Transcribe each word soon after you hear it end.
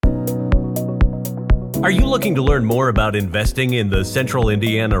Are you looking to learn more about investing in the central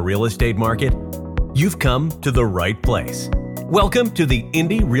Indiana real estate market? You've come to the right place. Welcome to the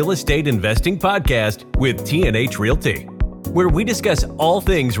Indy Real Estate Investing Podcast with T&H Realty, where we discuss all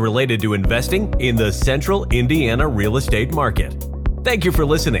things related to investing in the central Indiana real estate market. Thank you for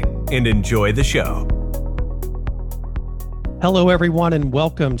listening and enjoy the show. Hello, everyone, and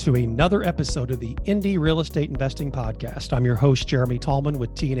welcome to another episode of the Indy Real Estate Investing Podcast. I'm your host, Jeremy Tallman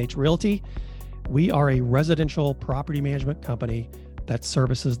with T&H Realty. We are a residential property management company that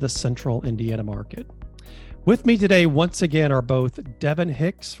services the central Indiana market. With me today, once again, are both Devon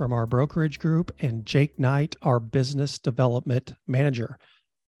Hicks from our brokerage group and Jake Knight, our business development manager.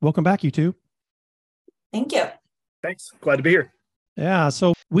 Welcome back, you two. Thank you. Thanks. Glad to be here. Yeah,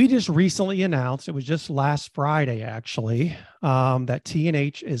 so we just recently announced, it was just last Friday, actually, that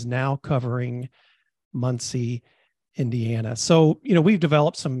T&H is now covering Muncie, Indiana. So, we've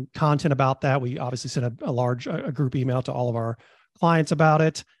developed some content about that. We obviously sent a group email to all of our clients about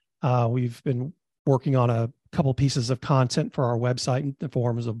it. We've been working on a couple pieces of content for our website in the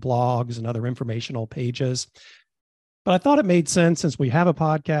forms of blogs and other informational pages. But I thought it made sense, since we have a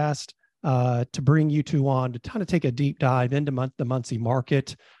podcast, to bring you two on to kind of take a deep dive into the Muncie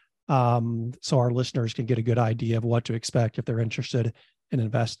market, so our listeners can get a good idea of what to expect if they're interested in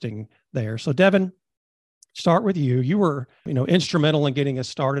investing there. So Devon, start with you. You were, instrumental in getting us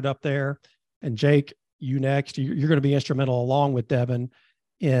started up there. And Jake, you next. You're going to be instrumental along with Devon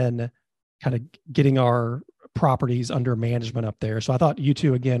in kind of getting our properties under management up there. So I thought you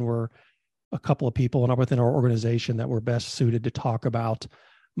two, again, were a couple of people within our organization that were best suited to talk about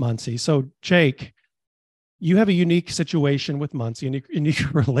Muncie. So Jake, you have a unique situation with Muncie, a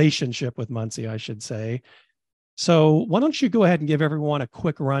unique relationship with Muncie, I should say. So why don't you go ahead and give everyone a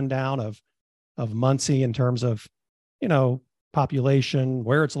quick rundown of Muncie in terms of, population,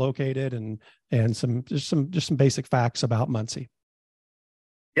 where it's located, and some basic facts about Muncie.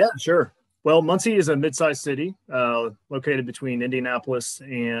 Yeah, sure. Well, Muncie is a mid-sized city located between Indianapolis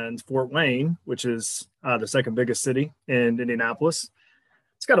and Fort Wayne, which is the second biggest city in Indianapolis.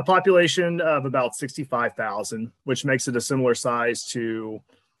 It's got a population of about 65,000, which makes it a similar size to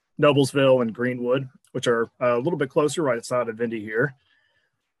Noblesville and Greenwood, which are a little bit closer right outside of Indy here.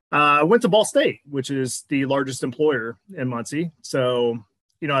 I went to Ball State, which is the largest employer in Muncie. So,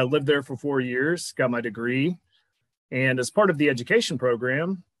 I lived there for 4 years, got my degree. And as part of the education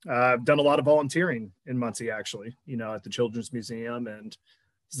program, I've done a lot of volunteering in Muncie, actually, at the Children's Museum. And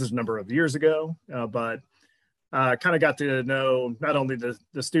this is a number of years ago, but kind of got to know not only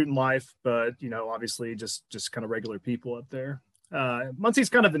the student life, but, obviously just kind of regular people up there. Muncie's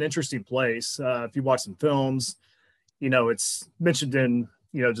kind of an interesting place. If you watch some films, it's mentioned in,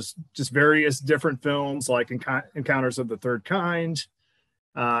 just various different films like Encounters of the Third Kind.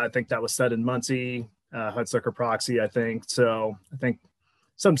 I think that was set in Muncie, Hudsucker Proxy, I think. So I think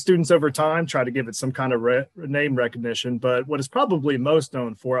some students over time try to give it some kind of name recognition. But what it's probably most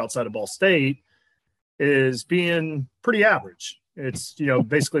known for outside of Ball State is being pretty average. It's,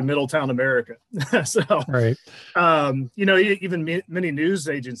 basically Middletown America. So, right. Even many news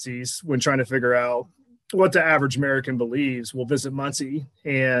agencies, when trying to figure out what the average American believes, will visit Muncie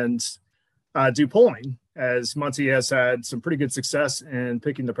and do polling, as Muncie has had some pretty good success in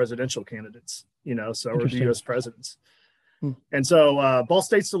picking the presidential candidates, or the U.S. presidents. And so Ball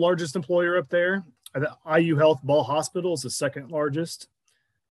State's the largest employer up there. The IU Health Ball Hospital is the second largest.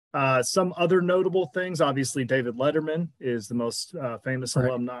 Some other notable things, obviously David Letterman is the most famous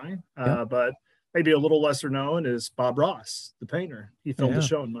alumni, but maybe a little lesser known is Bob Ross, the painter. He filmed a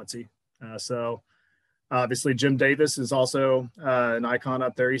show in Muncie. So obviously Jim Davis is also an icon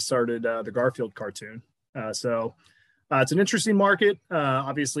up there. He started the Garfield cartoon. So it's an interesting market.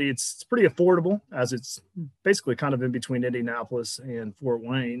 Obviously it's pretty affordable, as it's basically kind of in between Indianapolis and Fort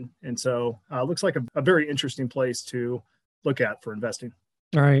Wayne. And so it looks like a very interesting place to look at for investing.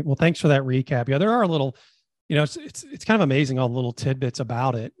 All right. Well, thanks for that recap. Yeah, there are a little, it's kind of amazing, all the little tidbits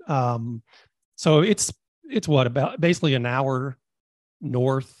about it. So it's about basically an hour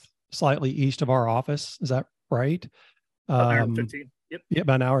north, slightly east of our office. Is that right? About an hour and 15. Yep. Yeah,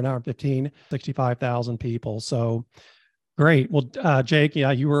 about an hour and 15, 65,000 people. So great. Well, Jake,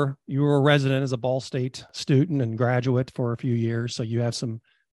 you were a resident as a Ball State student and graduate for a few years. So you have some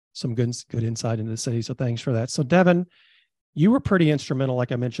good insight into the city. So thanks for that. So Devon, you were pretty instrumental,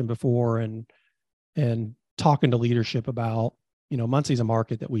 like I mentioned before, and talking to leadership about, Muncie's a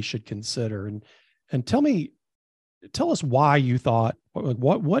market that we should consider. And tell us why you thought,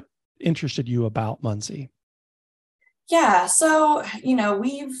 what interested you about Muncie? Yeah. So,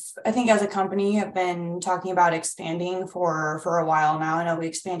 I think as a company have been talking about expanding for a while now. I know we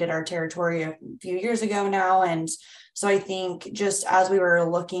expanded our territory a few years ago now. And so I think just as we were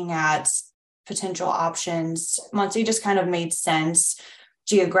looking at potential options, Muncie just kind of made sense.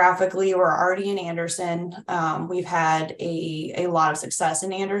 Geographically, we're already in Anderson. We've had a lot of success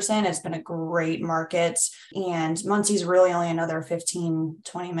in Anderson. It's been a great market, and Muncie's really only another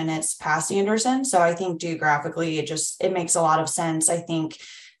 15-20 minutes past Anderson. So I think geographically, it makes a lot of sense. I think,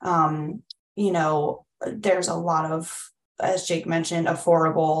 there's a lot of, as Jake mentioned,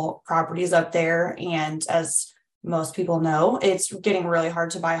 affordable properties up there. And as most people know, it's getting really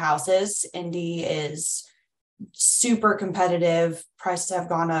hard to buy houses. Indy is super competitive. Prices have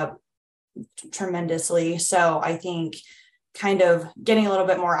gone up tremendously. So I think kind of getting a little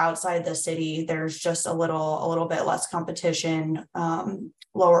bit more outside the city, there's just a little bit less competition,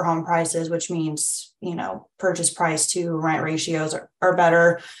 lower home prices, which means, purchase price to rent ratios are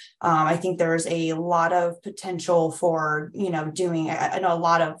better. I think there's a lot of potential for, I know a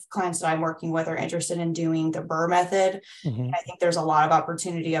lot of clients that I'm working with are interested in doing the BRRRR method. Mm-hmm. I think there's a lot of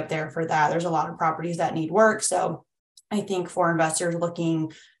opportunity up there for that. There's a lot of properties that need work. So I think for investors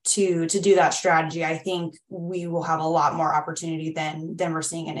looking to do that strategy, I think we will have a lot more opportunity than we're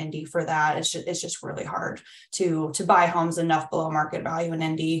seeing in Indy for that. It's just really hard to buy homes enough below market value in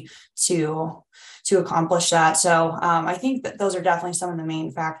Indy to accomplish that. So I think that those are definitely some of the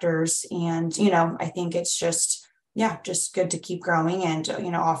main factors. And, I think it's just good to keep growing and,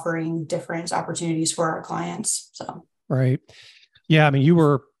 offering different opportunities for our clients. So. Right. Yeah. I mean, you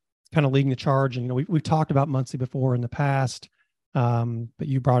were kind of leading the charge, and, we've talked about Muncie before in the past. But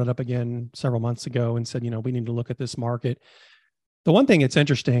you brought it up again several months ago and said, we need to look at this market. The one thing that's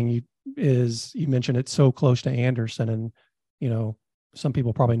interesting is you mentioned it's so close to Anderson, and, some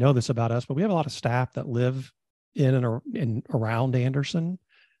people probably know this about us, but we have a lot of staff that live in and around Anderson.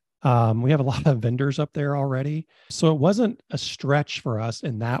 We have a lot of vendors up there already. So it wasn't a stretch for us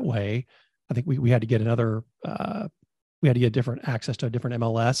in that way. I think we had to get different access to a different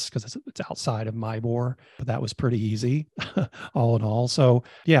MLS because it's outside of MIBOR, but that was pretty easy all in all. So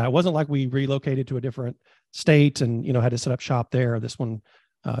yeah, it wasn't like we relocated to a different state and, had to set up shop there. This one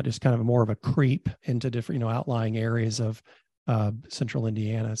just kind of more of a creep into different, outlying areas of central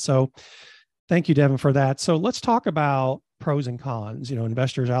Indiana. So thank you, Devon, for that. So let's talk about pros and cons.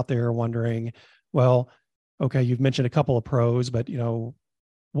 Investors out there are wondering, well, okay, you've mentioned a couple of pros, but,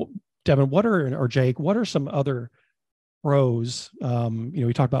 Devon, or Jake, what are some other pros?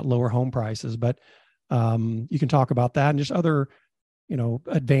 We talked about lower home prices, but you can talk about that and just other,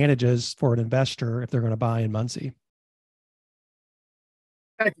 advantages for an investor if they're going to buy in Muncie.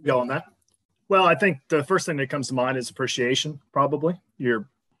 I can go on that. Well, I think the first thing that comes to mind is appreciation. Probably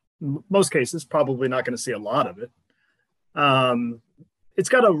most cases probably not going to see a lot of it. It's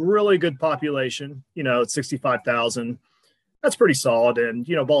got a really good population. It's 65,000. That's pretty solid. And,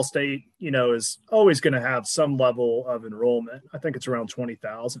 Ball State, is always going to have some level of enrollment. I think it's around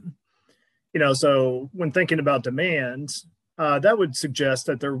 20,000. So when thinking about demand, that would suggest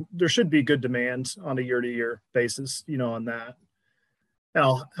that there should be good demand on a year-to-year basis, on that.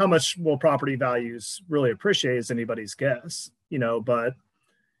 Now, how much will property values really appreciate is anybody's guess, but,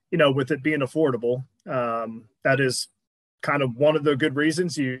 with it being affordable, that is kind of one of the good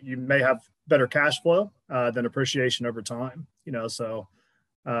reasons you may have better cash flow than appreciation over time, so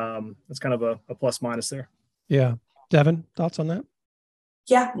that's kind of a plus minus there. Yeah. Devon, thoughts on that?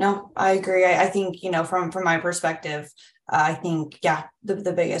 Yeah, no, I agree. I think, from my perspective, I think,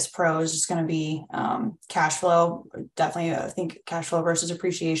 the biggest pro is just going to be cash flow. Definitely, I think cash flow versus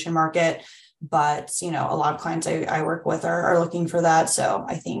appreciation market. But, a lot of clients I work with are looking for that. So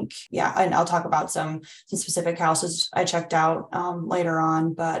I think, and I'll talk about some specific houses I checked out later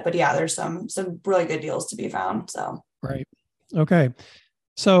on. But yeah, there's some really good deals to be found. So. Right. Okay.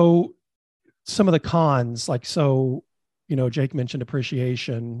 So some of the cons, Jake mentioned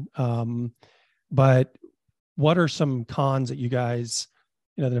appreciation, but what are some cons that you guys,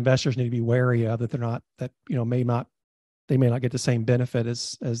 that investors need to be wary of that they may not get the same benefit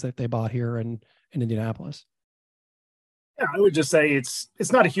as that they bought here in Indianapolis? Yeah, I would just say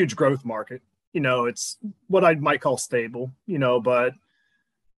it's not a huge growth market. It's what I might call stable, but,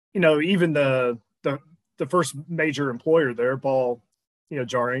 even the first major employer there, Ball,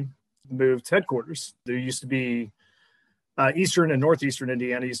 Jarring, moved headquarters. There used to be Eastern and Northeastern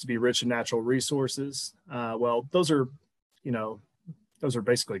Indiana used to be rich in natural resources. Well, those are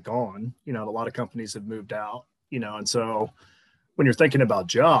basically gone. A lot of companies have moved out, and so when you're thinking about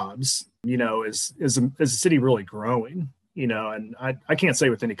jobs, is the city really growing? And I can't say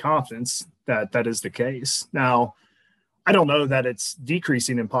with any confidence that is the case. Now, I don't know that it's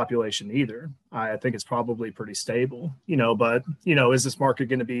decreasing in population either. I think it's probably pretty stable, but, is this market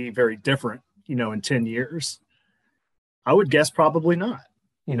going to be very different, in 10 years? I would guess probably not,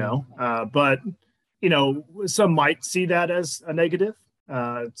 but, some might see that as a negative.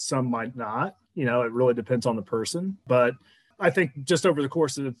 Some might not, it really depends on the person. But I think just over the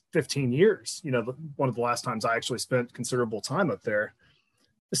course of 15 years, one of the last times I actually spent considerable time up there,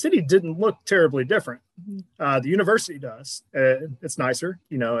 the city didn't look terribly different. The university does. It's nicer,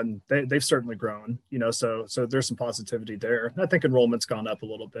 and they've certainly grown, so there's some positivity there. I think enrollment's gone up a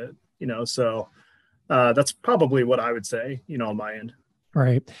little bit, so that's probably what I would say, on my end.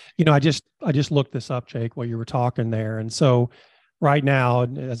 Right. I just looked this up, Jake, while you were talking there. And so right now,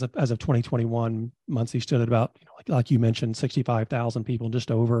 as of 2021, Muncie stood at about, like you mentioned, 65,000 people,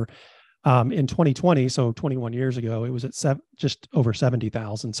 just over. In 2020, so 21 years ago, it was at just over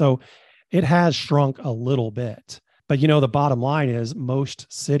 70,000. So it has shrunk a little bit. But, the bottom line is most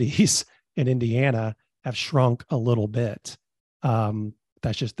cities in Indiana have shrunk a little bit.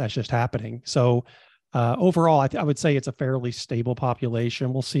 That's just happening. So overall, I would say it's a fairly stable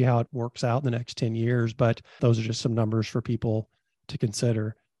population. We'll see how it works out in the next 10 years, but those are just some numbers for people to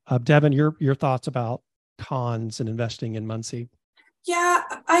consider. Devon, your thoughts about cons and investing in Muncie? Yeah,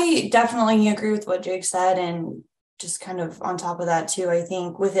 I definitely agree with what Jake said. And just kind of on top of that too, I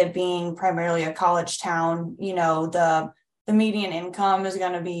think with it being primarily a college town, the median income is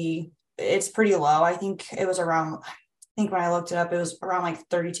going to be, it's pretty low. I think it was around, when I looked it up, it was around like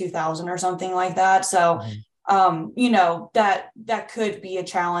 32,000 or something like that. So, that could be a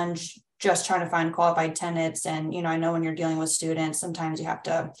challenge, just trying to find qualified tenants. And, I know when you're dealing with students, sometimes you have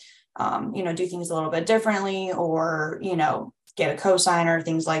to, do things a little bit differently, or, get a cosigner,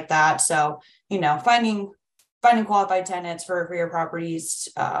 things like that. So, finding qualified tenants for your properties,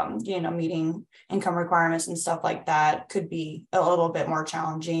 meeting income requirements and stuff like that could be a little bit more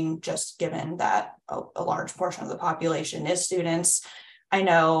challenging, just given that a large portion of the population is students. I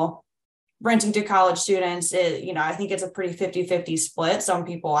know renting to college students, I think it's a pretty 50-50 split. Some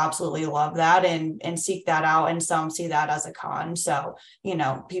people absolutely love that and seek that out, and some see that as a con. So,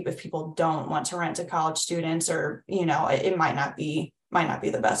 if people don't want to rent to college students, or, it might not be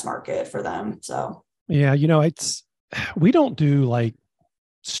the best market for them. So, yeah, we don't do like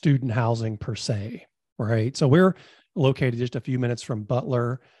student housing per se, right? So we're located just a few minutes from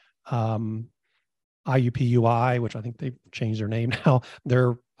Butler, IUPUI, which I think they've changed their name now.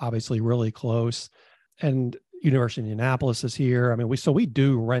 They're obviously really close, and University of Indianapolis is here. I mean, we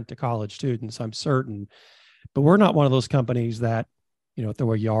do rent to college students, I'm certain, but we're not one of those companies that,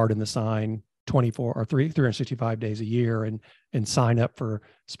 throw a yard in the sign 365 days a year and sign up for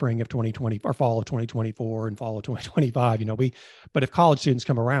spring of 2020 or fall of 2024 and fall of 2025. But if college students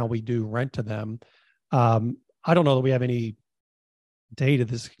come around, we do rent to them. I don't know that we have any data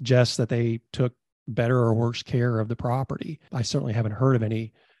that suggests that they took better or worse care of the property. I certainly haven't heard of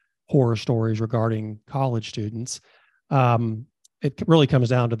any horror stories regarding college students. It really comes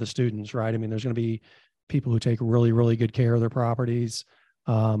down to the students, right? I mean, there's going to be people who take really, really good care of their properties.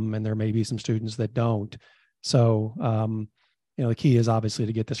 And there may be some students that don't. So, the key is obviously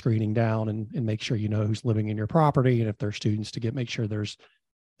to get the screening down and make sure who's living in your property. And if there's students, to make sure there's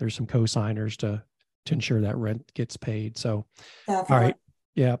some co-signers to ensure that rent gets paid. So, definitely. All right.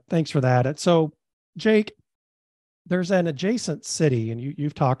 Yeah. Thanks for that. So, Jake, there's an adjacent city, and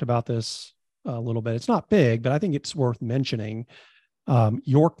you've talked about this a little bit. It's not big, but I think it's worth mentioning.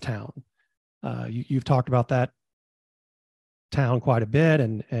 Yorktown. You've talked about that town quite a bit,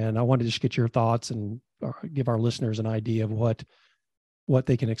 and I wanted to just get your thoughts and give our listeners an idea of what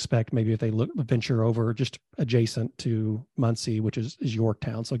they can expect, maybe if they venture over just adjacent to Muncie, which is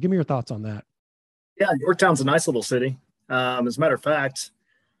Yorktown. So give me your thoughts on that. Yeah, Yorktown's a nice little city. As a matter of fact,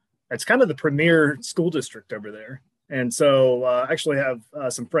 it's kind of the premier school district over there. And so I actually have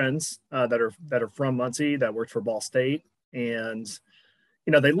some friends that are from Muncie that worked for Ball State. And,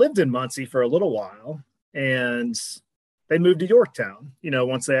 they lived in Muncie for a little while, and they moved to Yorktown,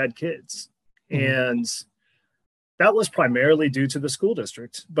 once they had kids. Mm-hmm. And that was primarily due to the school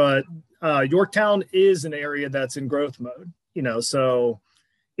district. But Yorktown is an area that's in growth mode, so,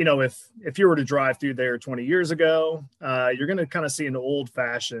 if you were to drive through there 20 years ago, you're going to kind of see an old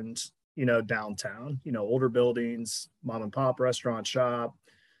fashioned, downtown, older buildings, mom and pop restaurant shop,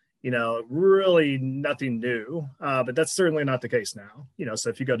 really nothing new. But that's certainly not the case now. So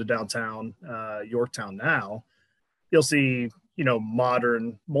if you go to downtown Yorktown now, you'll see,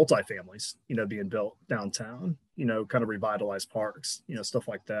 modern multifamilies, being built downtown, kind of revitalized parks, stuff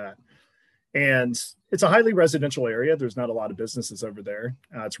like that. And it's a highly residential area. There's not a lot of businesses over there.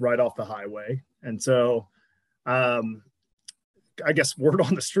 It's right off the highway. And so, I guess word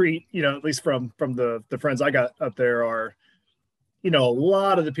on the street, at least from the friends I got up there are, a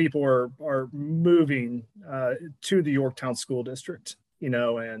lot of the people are moving to the Yorktown School District,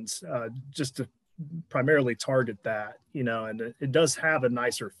 and just to primarily target that, and it does have a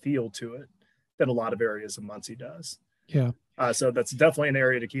nicer feel to it than a lot of areas of Muncie does. Yeah. So that's definitely an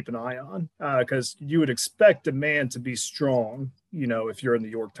area to keep an eye on, because you would expect demand to be strong, if you're in the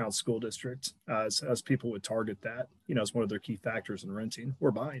Yorktown School District, as people would target that, as one of their key factors in renting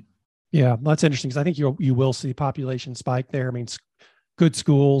or buying. Yeah, that's interesting because I think you will see population spike there. I mean, good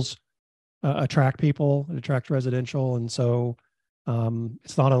schools attract people, attract residential, and so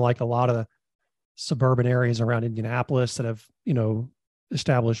it's not unlike a lot of suburban areas around Indianapolis that have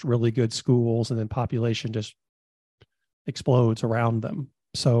established really good schools, and then population just explodes around them.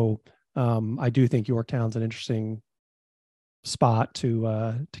 So I do think Yorktown's an interesting spot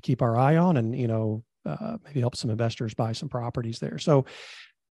to keep our eye on, and maybe help some investors buy some properties there. So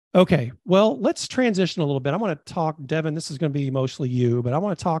okay, well, let's transition a little bit. I want to talk, Devon, this is going to be mostly you, but I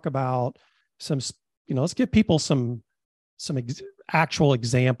want to talk about some, let's give people some actual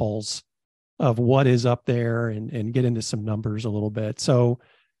examples of what is up there and get into some numbers a little bit. So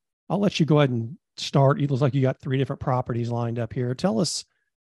I'll let you go ahead and start. It looks like you got 3 different properties lined up here. Just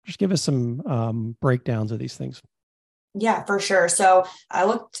give us some breakdowns of these things. Yeah, for sure. So I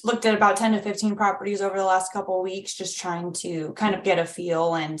looked at about 10 to 15 properties over the last couple of weeks, just trying to kind of get a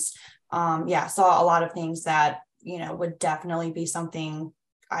feel, and saw a lot of things that, would definitely be something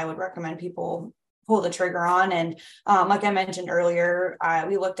I would recommend people pull the trigger on. And like I mentioned earlier,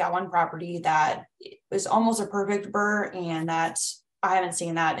 we looked at one property that was almost a perfect BRRRR, and that I haven't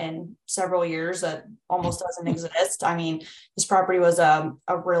seen that in several years. That almost doesn't exist. I mean, this property was a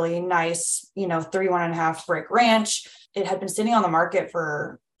really nice, 3.5 brick ranch. It had been sitting on the market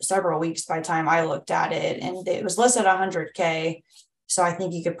for several weeks by the time I looked at it, and it was listed at $100K. So I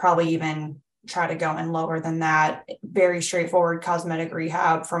think you could probably even try to go in lower than that. Very straightforward cosmetic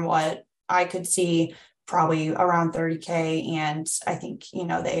rehab from what I could see, probably around $30K. And I think,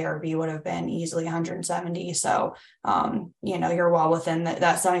 the ARV would have been easily 170. So, you're well within that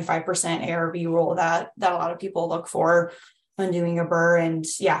 75% ARV rule that a lot of people look for when doing a BRRRR. And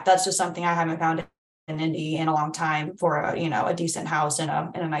yeah, that's just something I haven't found in Indy in a long time for a decent house in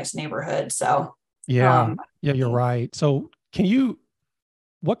a nice neighborhood. So yeah, you're right. So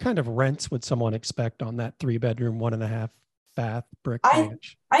what kind of rents would someone expect on that 3-bedroom, 1.5 bath brick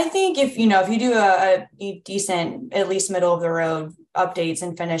ranch? I think if you do a decent, at least middle of the road updates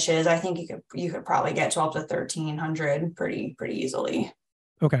and finishes, I think you could probably get 12 to 1,300 pretty easily.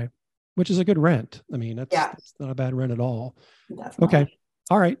 Okay, which is a good rent. I mean, that's not a bad rent at all. Definitely. Okay,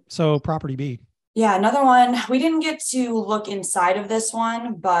 all right. So property B. Yeah, another one. We didn't get to look inside of this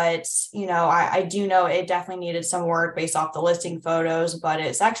one, but I do know it definitely needed some work based off the listing photos, but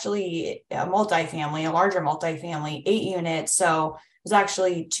it's actually a larger multifamily, 8 units. So it was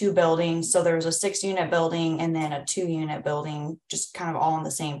actually 2 buildings. So there was a 6-unit building and then a 2-unit building, just kind of all in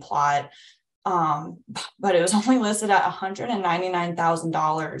the same plot. But it was only listed at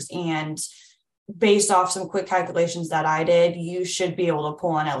 $199,000, and based off some quick calculations that I did, you should be able to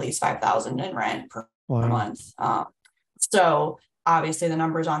pull in at least $5,000 in rent per month. So obviously the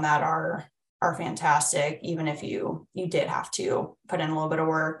numbers on that are fantastic, even if you did have to put in a little bit of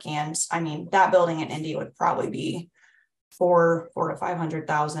work. And I mean, that building in Indy would probably be $400,000 to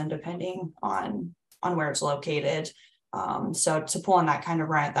 $500,000, depending on where it's located. So to pull in that kind of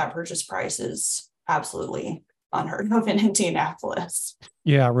rent, that purchase price is absolutely unheard of in Indianapolis.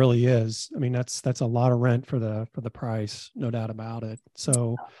 Yeah, it really is. I mean, that's a lot of rent for the price, no doubt about it.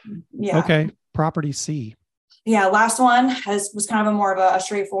 So, yeah. Okay, property C. Yeah, last one was kind of more of a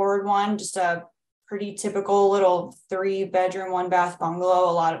straightforward one, just a pretty typical little 3-bedroom, 1-bath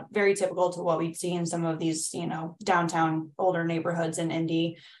bungalow. Very typical to what we'd see in some of these, downtown older neighborhoods in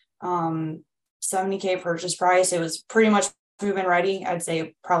Indy. $70K purchase price. It was pretty much move-in ready. I'd say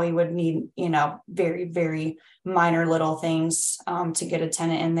it probably would need, very, very minor little things to get a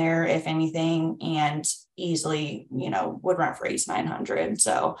tenant in there, if anything, and easily, would rent for $800 to $900.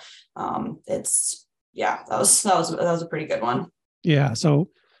 So that was a pretty good one. Yeah. So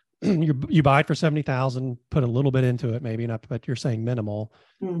you buy it for 70,000, put a little bit into it, maybe not, but you're saying minimal,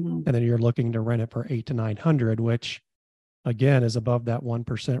 and then you're looking to rent it for $800 to $900, which again is above that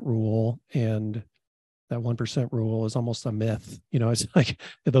 1% rule, and that 1% rule is almost a myth. It's like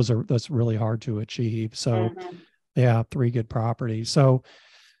that's really hard to achieve. So yeah, 3 good properties. So,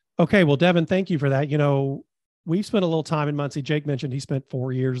 okay. Well, Devon, thank you for that. We've spent a little time in Muncie. Jake mentioned he spent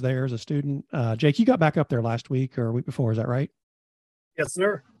 4 years there as a student. Jake, you got back up there last week or a week before. Is that right? Yes,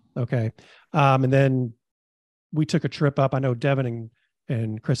 sir. Okay. And then we took a trip up. I know Devon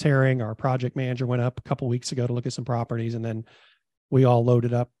and Chris Herring, our project manager, went up a couple of weeks ago to look at some properties, and then we all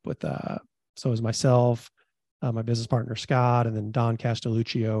loaded up with, so it was myself, my business partner, Scott, and then Don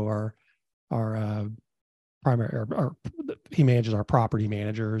Castelluccio, our primary, he manages our property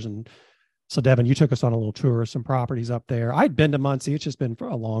managers. And so Devon, you took us on a little tour of some properties up there. I'd been to Muncie. It's just been for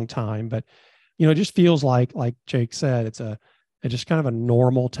a long time, but it just feels like Jake said, it's just kind of a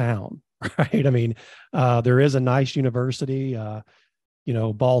normal town, right? I mean, there is a nice university,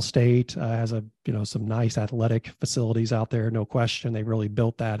 Ball State has some nice athletic facilities out there. No question. They really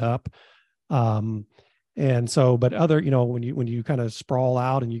built that up. And so, but other, when you kind of sprawl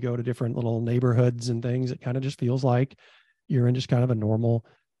out and you go to different little neighborhoods and things, it kind of just feels like you're in just kind of a normal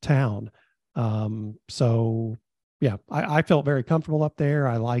town. So yeah, I felt very comfortable up there.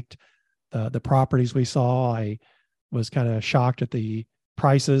 I liked the properties we saw. I was kind of shocked at the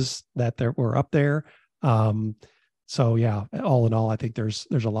prices that there were up there. So yeah, all in all, I think there's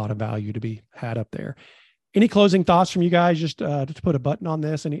a lot of value to be had up there. Any closing thoughts from you guys, just to put a button on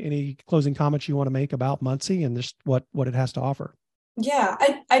this? Any closing comments you want to make about Muncie and just what it has to offer? Yeah,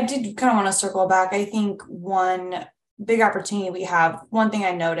 I did kind of want to circle back. I think one big opportunity we have, one thing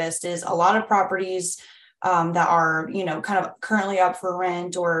I noticed is a lot of properties that are, kind of currently up for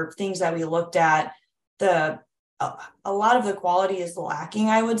rent or things that we looked at, a lot of the quality is lacking,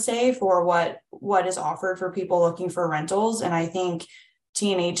 I would say, for what is offered for people looking for rentals. And I think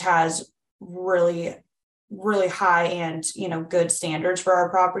T&H has really, really high and, good standards for our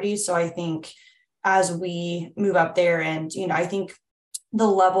properties. So I think as we move up there and, I think the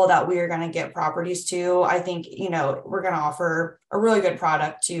level that we are going to get properties to, I think, we're going to offer a really good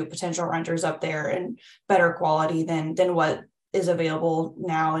product to potential renters up there and better quality than what is available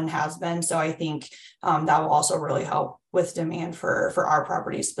now and has been. So I think that will also really help with demand for our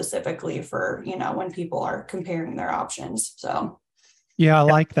properties specifically for, when people are comparing their options. So. Yeah, I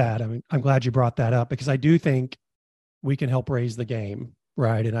like that. I mean, I'm glad you brought that up because I do think we can help raise the game,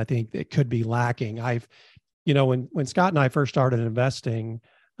 right? And I think it could be lacking. When Scott and I first started investing,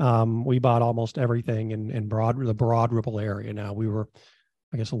 we bought almost everything in the Broad Ripple area. Now we were,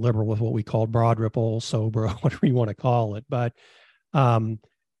 I guess, liberal with what we called Broad Ripple, SoBro, whatever you want to call it. But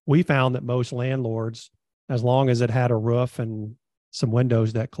we found that most landlords, as long as it had a roof and some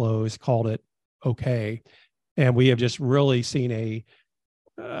windows that closed, called it okay. And we have just really seen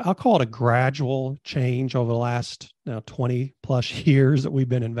I'll call it a gradual change over the last 20 plus years that we've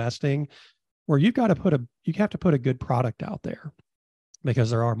been investing, where you have to put a good product out there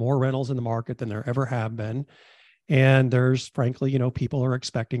because there are more rentals in the market than there ever have been. And there's frankly, people are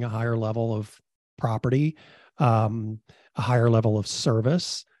expecting a higher level of property, a higher level of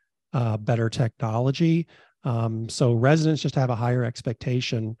service, better technology. So residents just have a higher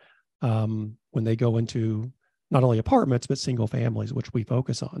expectation when they go into not only apartments, but single families, which we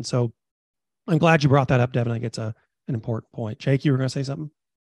focus on. So I'm glad you brought that up, Devon. I think it's an important point. Jake, you were going to say something?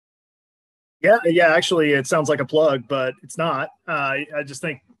 Yeah. Actually, it sounds like a plug, but it's not. I just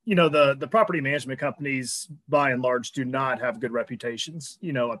think, the property management companies, by and large, do not have good reputations,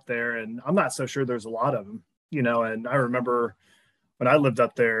 up there. And I'm not so sure there's a lot of them, and I remember when I lived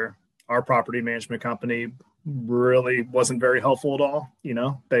up there, our property management company really wasn't very helpful at all.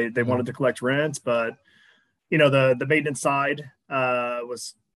 They wanted to collect rents, but the maintenance side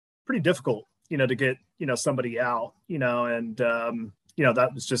was pretty difficult, to get, somebody out, and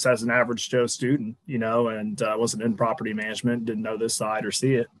that was just as an average Joe student, and wasn't in property management, didn't know this side or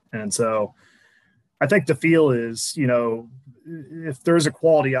see it. And so I think the feel is, if there's a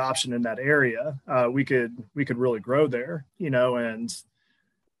quality option in that area, we could really grow there, and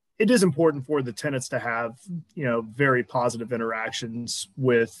it is important for the tenants to have, very positive interactions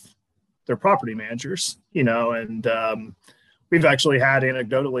with their property managers, and we've actually had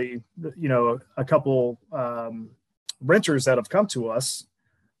anecdotally, a couple renters that have come to us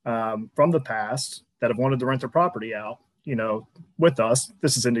from the past that have wanted to rent their property out, with us.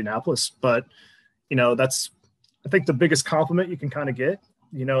 This is Indianapolis, but, that's, I think, the biggest compliment you can kind of get,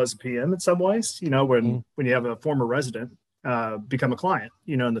 as a PM in some ways, when you have a former resident become a client,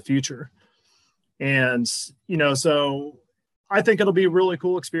 in the future. And, so I think it'll be a really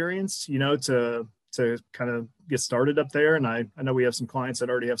cool experience, to kind of get started up there. And I know we have some clients that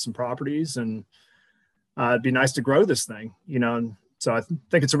already have some properties, and it'd be nice to grow this thing, and so I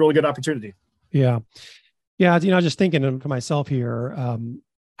think it's a really good opportunity. Yeah. Yeah. Just thinking to myself here,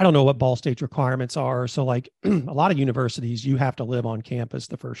 I don't know what Ball State's requirements are. So like a lot of universities, you have to live on campus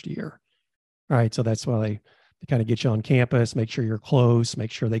the first year. All right. So that's why they kind of get you on campus, make sure you're close, make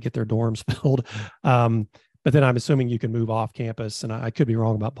sure they get their dorms filled. But then I'm assuming you can move off campus, and I could be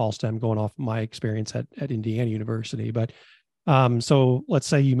wrong about Paul Stem going off my experience at Indiana University. But so let's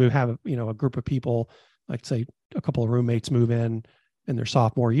say you have a group of people, like say a couple of roommates move in their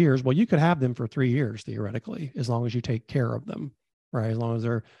sophomore years. Well, you could have them for 3 years theoretically, as long as you take care of them, right? As long as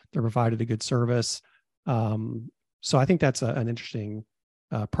they're provided a good service. So I think that's an interesting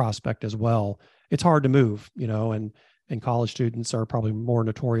prospect as well. It's hard to move, and college students are probably more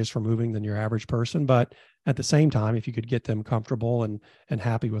notorious for moving than your average person. But at the same time, if you could get them comfortable and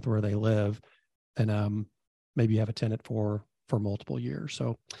happy with where they live, then maybe you have a tenant for multiple years.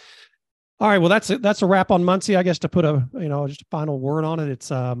 So, all right, well, that's a wrap on Muncie. I guess to put just a final word on it,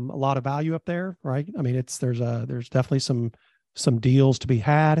 it's a lot of value up there, right? I mean, there's definitely some deals to be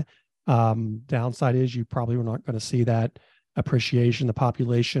had. Downside is you probably are not going to see that appreciation. The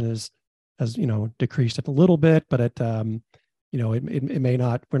population has decreased a little bit, but it may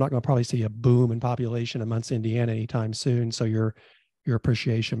not. We're not going to probably see a boom in population in Muncie, Indiana anytime soon. So your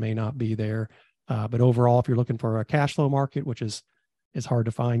appreciation may not be there. But overall, if you're looking for a cash flow market, which is hard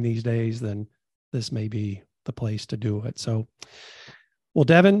to find these days, then this may be the place to do it. So, well,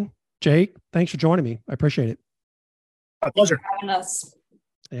 Devon, Jake, thanks for joining me. I appreciate it. My pleasure. Having us.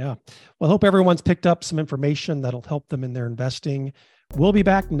 Yeah. Well, I hope everyone's picked up some information that'll help them in their investing. We'll be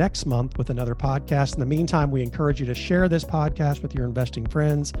back next month with another podcast. In the meantime, we encourage you to share this podcast with your investing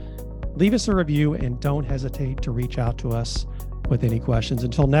friends. Leave us a review and don't hesitate to reach out to us with any questions.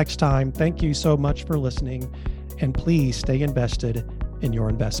 Until next time, thank you so much for listening, and please stay invested in your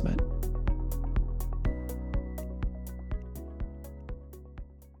investment.